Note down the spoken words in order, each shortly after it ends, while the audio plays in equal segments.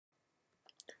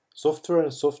Software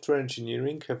and software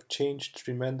engineering have changed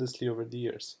tremendously over the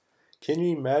years. Can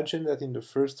you imagine that in the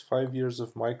first 5 years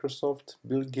of Microsoft,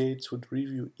 Bill Gates would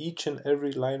review each and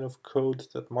every line of code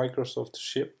that Microsoft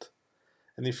shipped?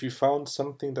 And if he found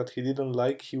something that he didn't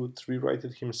like, he would rewrite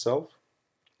it himself?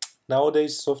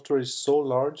 Nowadays, software is so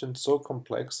large and so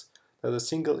complex that a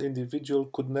single individual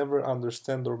could never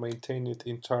understand or maintain it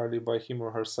entirely by him or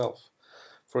herself.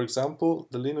 For example,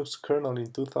 the Linux kernel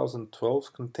in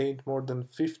 2012 contained more than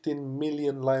 15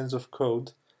 million lines of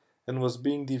code and was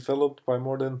being developed by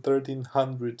more than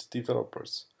 1,300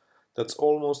 developers. That's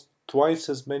almost twice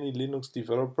as many Linux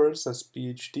developers as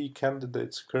PhD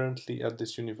candidates currently at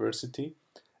this university,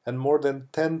 and more than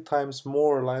 10 times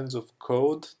more lines of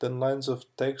code than lines of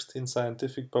text in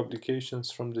scientific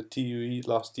publications from the TUE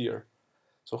last year.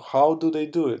 So how do they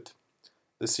do it?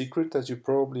 The secret, as you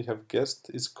probably have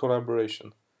guessed, is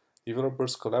collaboration.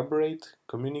 Developers collaborate,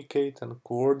 communicate, and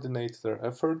coordinate their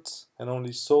efforts, and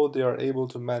only so they are able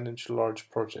to manage large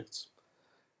projects.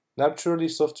 Naturally,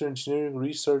 software engineering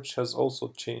research has also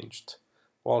changed.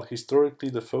 While historically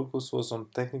the focus was on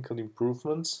technical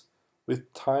improvements,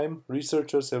 with time,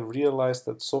 researchers have realized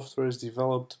that software is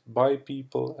developed by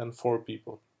people and for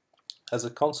people. As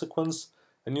a consequence,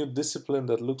 a new discipline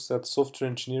that looks at software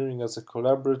engineering as a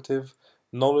collaborative,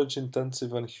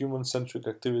 knowledge-intensive, and human-centric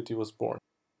activity was born.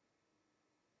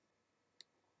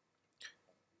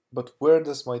 But where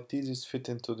does my thesis fit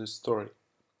into this story?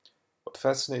 What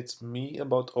fascinates me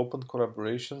about open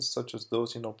collaborations such as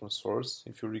those in open source,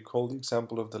 if you recall the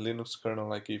example of the Linux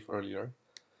kernel I gave earlier,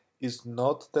 is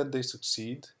not that they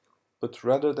succeed, but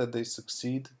rather that they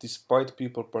succeed despite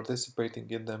people participating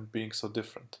in them being so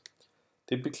different.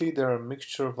 Typically, they are a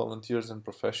mixture of volunteers and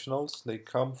professionals. They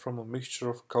come from a mixture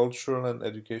of cultural and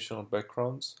educational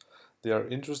backgrounds. They are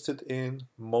interested in,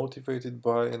 motivated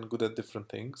by, and good at different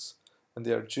things, and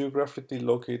they are geographically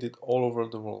located all over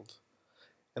the world.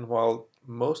 And while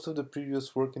most of the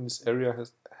previous work in this area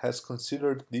has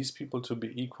considered these people to be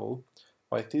equal,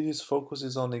 my thesis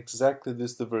focuses on exactly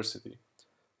this diversity,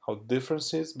 how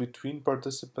differences between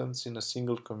participants in a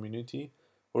single community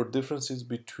or differences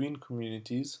between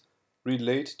communities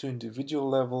relate to individual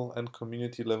level and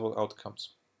community level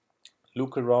outcomes.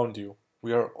 Look around you,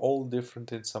 we are all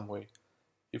different in some way.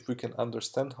 If we can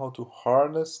understand how to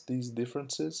harness these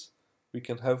differences, we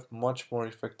can have much more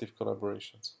effective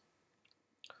collaborations.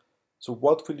 So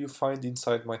what will you find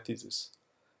inside my thesis?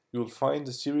 You will find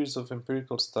a series of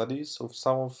empirical studies of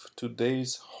some of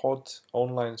today's hot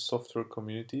online software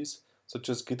communities, such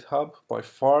as GitHub, by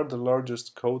far the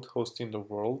largest code host in the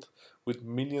world, with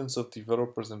millions of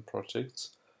developers and projects,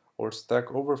 or Stack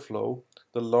Overflow,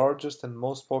 the largest and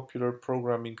most popular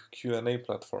programming Q&A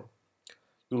platform.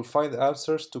 You will find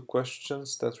answers to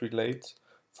questions that relate,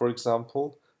 for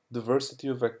example, diversity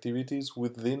of activities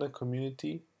within a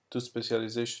community to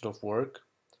specialization of work,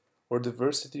 or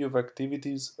diversity of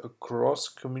activities across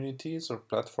communities or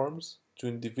platforms to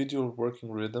individual working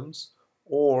rhythms,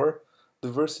 or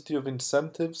diversity of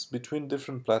incentives between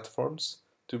different platforms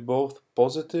to both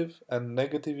positive and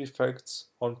negative effects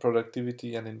on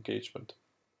productivity and engagement.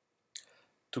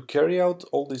 To carry out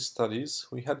all these studies,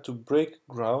 we had to break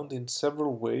ground in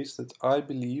several ways that I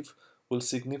believe will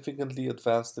significantly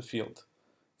advance the field.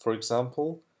 For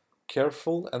example,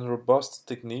 careful and robust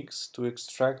techniques to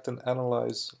extract and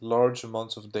analyze large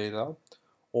amounts of data,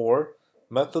 or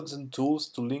methods and tools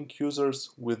to link users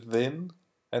within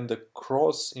and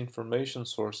across information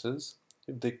sources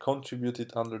if they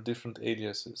contributed under different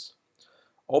aliases.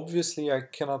 Obviously, I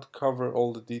cannot cover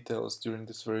all the details during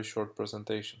this very short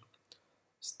presentation.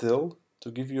 Still,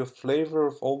 to give you a flavor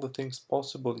of all the things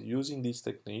possible using these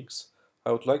techniques,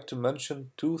 I would like to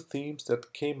mention two themes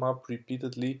that came up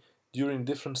repeatedly during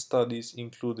different studies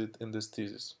included in this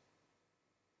thesis.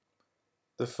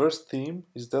 The first theme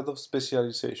is that of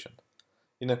specialization.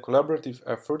 In a collaborative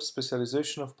effort,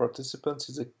 specialization of participants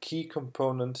is a key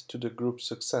component to the group's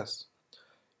success.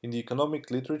 In the economic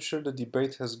literature, the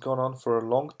debate has gone on for a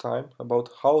long time about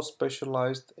how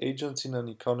specialized agents in an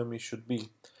economy should be.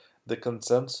 The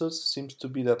consensus seems to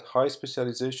be that high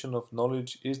specialization of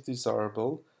knowledge is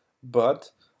desirable, but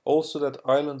also that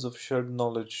islands of shared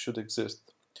knowledge should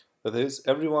exist. That is,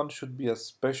 everyone should be as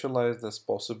specialized as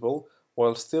possible,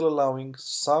 while still allowing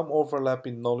some overlap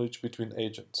in knowledge between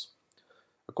agents.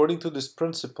 According to this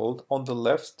principle, on the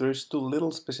left there is too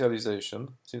little specialization,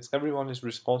 since everyone is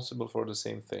responsible for the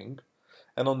same thing,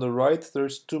 and on the right there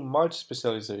is too much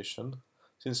specialization,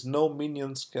 since no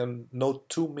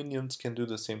two minions can do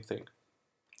the same thing.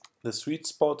 The sweet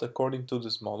spot, according to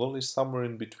this model, is somewhere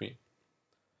in between.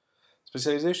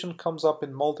 Specialization comes up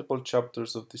in multiple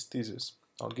chapters of this thesis.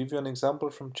 I'll give you an example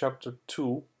from chapter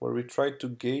 2 where we try to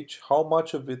gauge how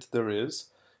much of it there is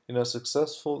in a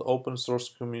successful open source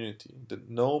community, the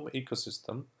GNOME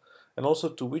ecosystem, and also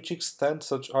to which extent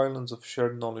such islands of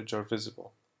shared knowledge are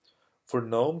visible. For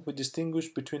GNOME, we distinguish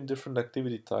between different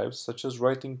activity types such as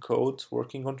writing code,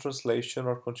 working on translation,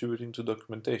 or contributing to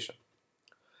documentation.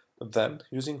 Then,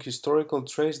 using historical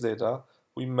trace data,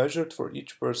 we measured for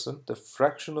each person the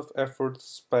fraction of effort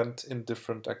spent in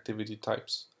different activity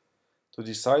types. To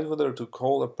decide whether to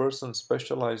call a person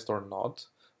specialized or not,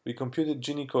 we computed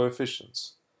Gini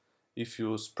coefficients. If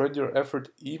you spread your effort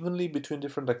evenly between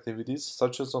different activities,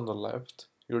 such as on the left,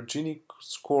 your Gini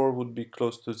score would be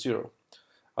close to 0.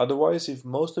 Otherwise, if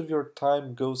most of your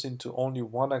time goes into only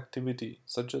one activity,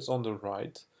 such as on the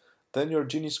right, then your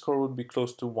Gini score would be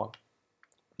close to 1.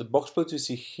 The box plot you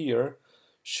see here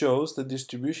shows the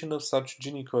distribution of such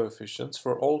Gini coefficients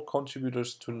for all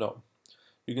contributors to GNOME.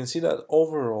 You can see that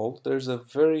overall there is a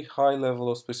very high level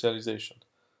of specialization.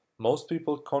 Most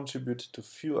people contribute to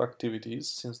few activities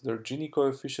since their Gini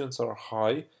coefficients are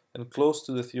high and close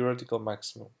to the theoretical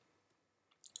maximum.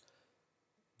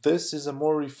 This is a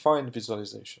more refined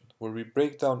visualization, where we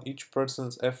break down each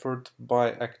person's effort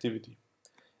by activity.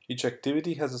 Each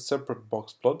activity has a separate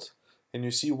box plot, and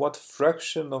you see what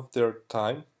fraction of their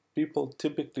time people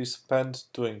typically spend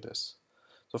doing this.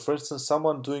 So for instance,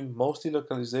 someone doing mostly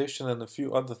localization and a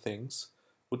few other things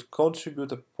would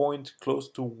contribute a point close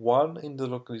to 1 in the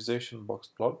localization box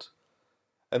plot,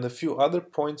 and a few other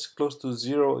points close to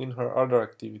 0 in her other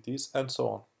activities, and so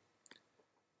on.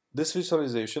 This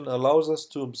visualization allows us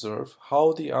to observe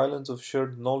how the islands of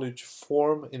shared knowledge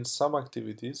form in some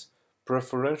activities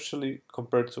preferentially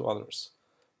compared to others.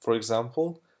 For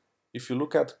example, if you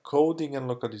look at coding and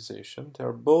localization, they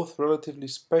are both relatively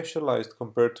specialized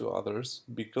compared to others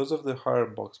because of the higher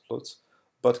box plots,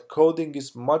 but coding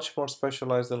is much more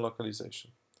specialized than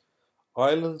localization.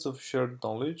 Islands of shared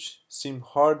knowledge seem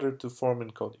harder to form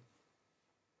in coding.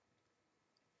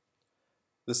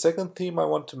 The second theme I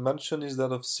want to mention is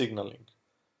that of signaling.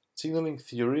 Signaling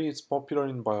theory is popular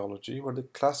in biology, where the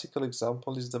classical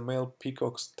example is the male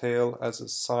peacock's tail as a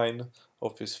sign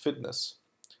of his fitness.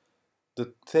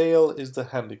 The tail is the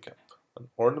handicap, an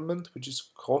ornament which is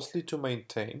costly to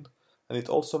maintain, and it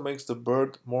also makes the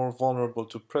bird more vulnerable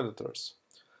to predators.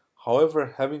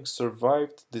 However, having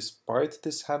survived despite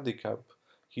this handicap,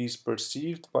 he is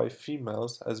perceived by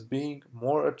females as being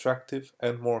more attractive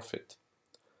and more fit.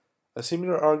 A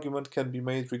similar argument can be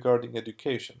made regarding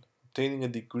education. Obtaining a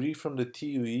degree from the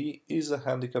TUE is a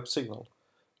handicap signal.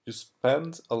 You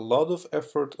spend a lot of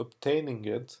effort obtaining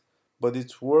it, but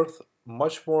it's worth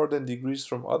much more than degrees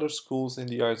from other schools in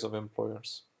the eyes of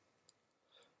employers.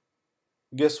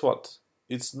 Guess what?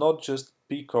 It's not just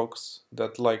peacocks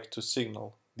that like to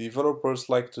signal. Developers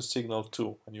like to signal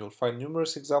too, and you'll find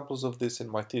numerous examples of this in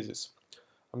my thesis.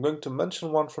 I'm going to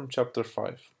mention one from chapter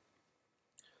 5.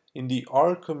 In the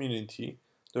R community,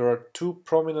 there are two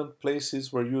prominent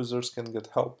places where users can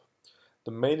get help.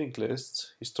 The mailing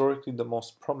lists, historically the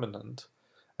most prominent,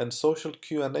 and social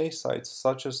Q&A sites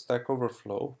such as Stack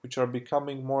Overflow, which are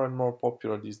becoming more and more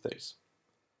popular these days.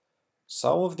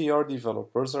 Some of the R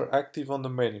developers are active on the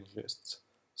mailing lists,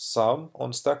 some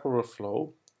on Stack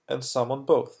Overflow, and some on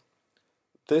both.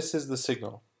 This is the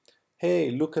signal. Hey,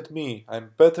 look at me,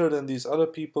 I'm better than these other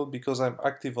people because I'm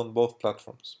active on both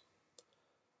platforms.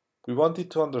 We wanted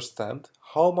to understand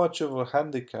how much of a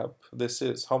handicap this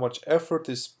is, how much effort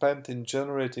is spent in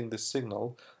generating this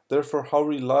signal, therefore how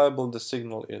reliable the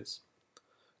signal is.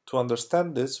 To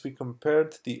understand this, we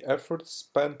compared the effort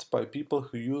spent by people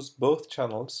who use both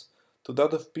channels to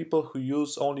that of people who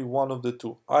use only one of the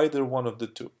two, either one of the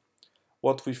two.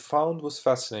 What we found was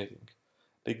fascinating.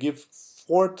 They give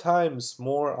 4 times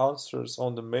more answers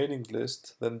on the mailing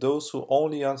list than those who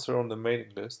only answer on the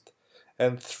mailing list,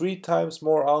 and 3 times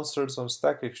more answers on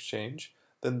Stack Exchange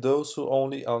than those who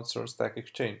only answer on Stack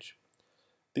Exchange.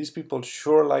 These people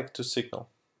sure like to signal.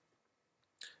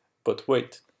 But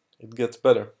wait, it gets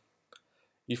better.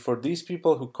 If for these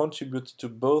people who contribute to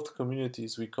both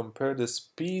communities we compare the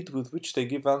speed with which they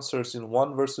give answers in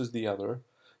one versus the other,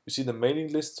 you see the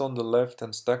mailing lists on the left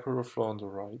and Stack Overflow on the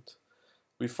right,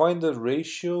 we find a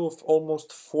ratio of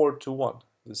almost 4 to 1.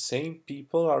 The same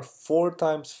people are 4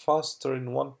 times faster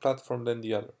in one platform than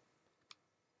the other.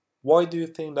 Why do you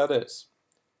think that is?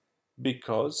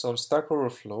 Because on Stack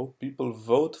Overflow, people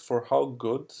vote for how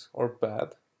good or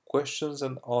bad questions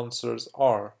and answers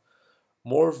are.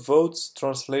 More votes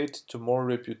translate to more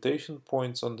reputation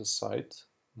points on the site,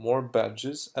 more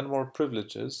badges and more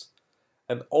privileges,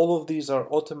 and all of these are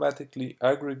automatically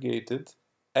aggregated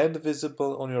and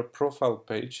visible on your profile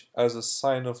page as a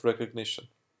sign of recognition.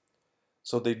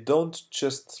 So they don't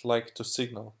just like to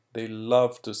signal, they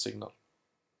love to signal.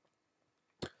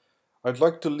 I'd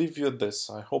like to leave you at this.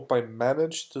 I hope I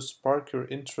managed to spark your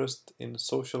interest in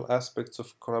social aspects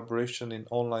of collaboration in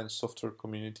online software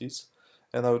communities,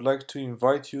 and I would like to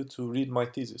invite you to read my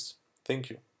thesis.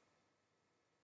 Thank you.